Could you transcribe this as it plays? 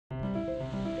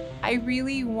I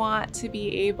really want to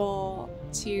be able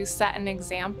to set an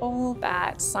example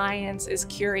that science is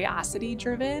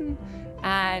curiosity-driven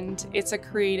and it's a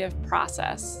creative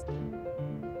process.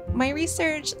 My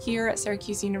research here at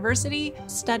Syracuse University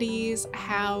studies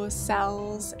how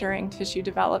cells during tissue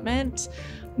development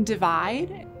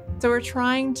divide. So we're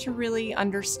trying to really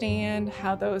understand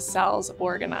how those cells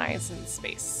organize in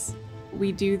space.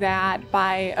 We do that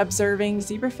by observing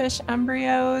zebrafish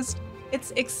embryos.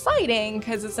 It's exciting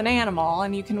because it's an animal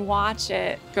and you can watch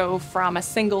it go from a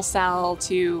single cell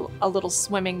to a little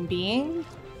swimming being.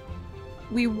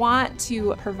 We want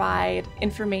to provide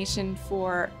information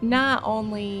for not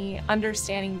only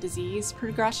understanding disease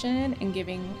progression and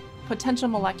giving potential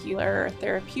molecular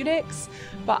therapeutics,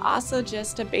 but also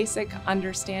just a basic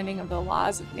understanding of the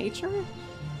laws of nature.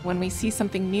 When we see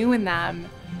something new in them,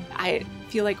 I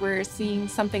feel like we're seeing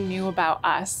something new about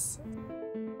us.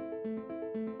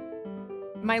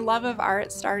 My love of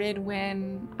art started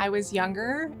when I was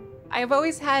younger. I've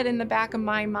always had in the back of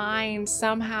my mind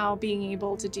somehow being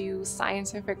able to do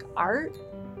scientific art.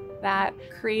 That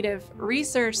creative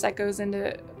research that goes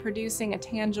into producing a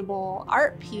tangible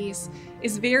art piece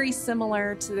is very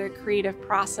similar to the creative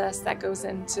process that goes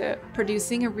into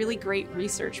producing a really great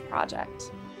research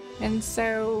project. And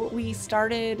so we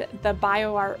started the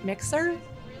BioArt Mixer.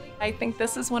 I think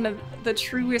this is one of the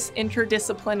truest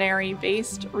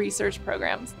interdisciplinary-based research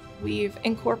programs. We've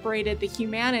incorporated the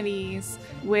humanities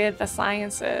with the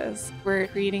sciences. We're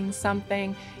creating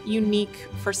something unique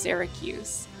for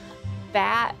Syracuse.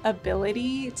 That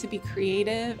ability to be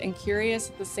creative and curious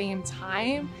at the same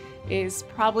time is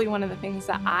probably one of the things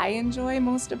that I enjoy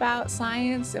most about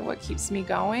science and what keeps me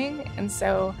going. And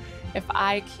so if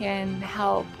I can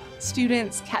help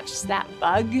students catch that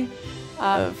bug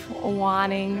of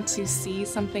wanting to see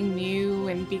something new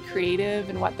and be creative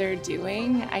in what they're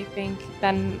doing, I think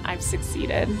then I've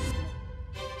succeeded.